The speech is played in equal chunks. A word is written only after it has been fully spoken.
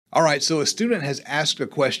All right, so a student has asked a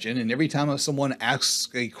question, and every time someone asks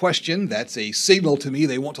a question, that's a signal to me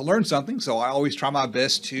they want to learn something, so I always try my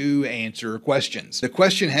best to answer questions. The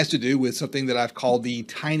question has to do with something that I've called the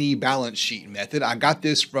tiny balance sheet method. I got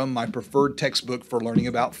this from my preferred textbook for learning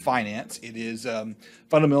about finance. It is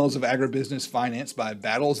Fundamentals of Agribusiness Finance by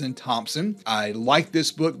Battles and Thompson. I like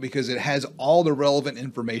this book because it has all the relevant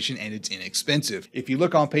information and it's inexpensive. If you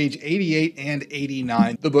look on page 88 and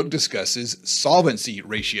 89, the book discusses solvency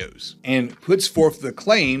ratios and puts forth the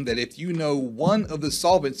claim that if you know one of the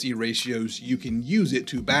solvency ratios, you can use it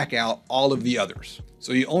to back out all of the others.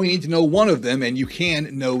 So you only need to know one of them and you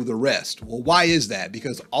can know the rest. Well, why is that?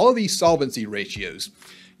 Because all of these solvency ratios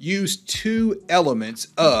use two elements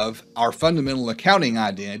of our fundamental accounting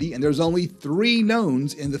identity, and there's only three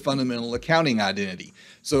knowns in the fundamental accounting identity.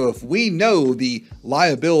 So if we know the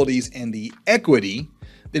liabilities and the equity,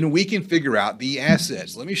 then we can figure out the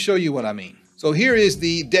assets. Let me show you what I mean. So here is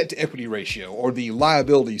the debt to equity ratio, or the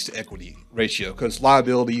liabilities to equity ratio, because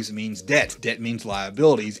liabilities means debt, debt means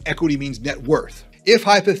liabilities, equity means net worth. If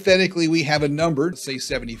hypothetically we have a number, say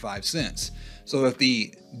 75 cents. So if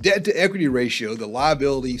the debt to equity ratio, the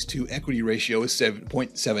liabilities to equity ratio is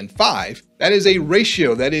 7.75, that is a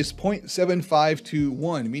ratio that is 0.75 to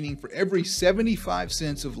 1, meaning for every 75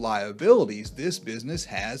 cents of liabilities, this business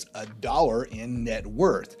has $1 in net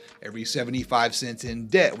worth. Every 75 cents in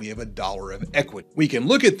debt, we have $1 of equity. We can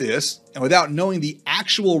look at this, and without knowing the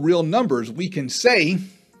actual real numbers, we can say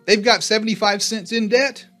they've got 75 cents in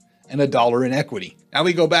debt and $1 in equity. Now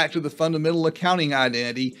we go back to the fundamental accounting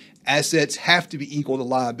identity. Assets have to be equal to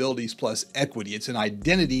liabilities plus equity. It's an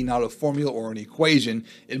identity, not a formula or an equation.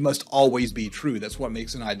 It must always be true. That's what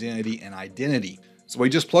makes an identity an identity. So we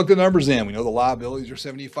just plug the numbers in. We know the liabilities are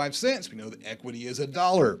 75 cents. We know the equity is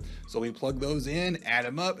 $1. So we plug those in, add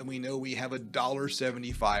them up, and we know we have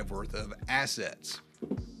 $1.75 worth of assets.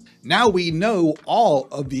 Now we know all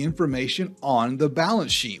of the information on the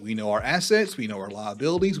balance sheet. We know our assets, we know our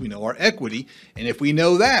liabilities, we know our equity. And if we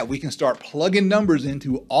know that, we can start plugging numbers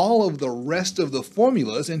into all of the rest of the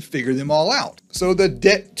formulas and figure them all out. So the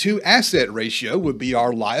debt to asset ratio would be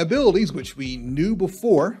our liabilities, which we knew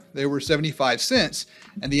before they were 75 cents,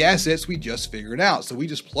 and the assets we just figured out. So we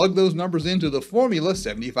just plug those numbers into the formula,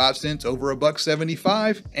 75 cents over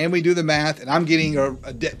 $1.75, and we do the math, and I'm getting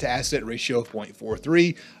a debt to asset ratio of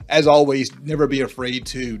 0.43. As always, never be afraid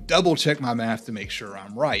to double check my math to make sure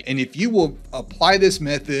I'm right. And if you will apply this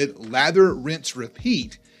method, lather, rinse,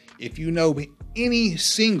 repeat, if you know any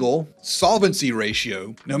single solvency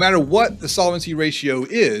ratio, no matter what the solvency ratio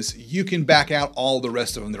is, you can back out all the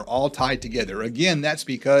rest of them. They're all tied together. Again, that's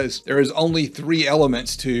because there is only three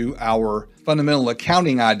elements to our fundamental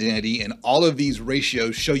accounting identity, and all of these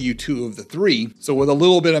ratios show you two of the three. So with a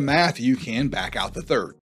little bit of math, you can back out the third.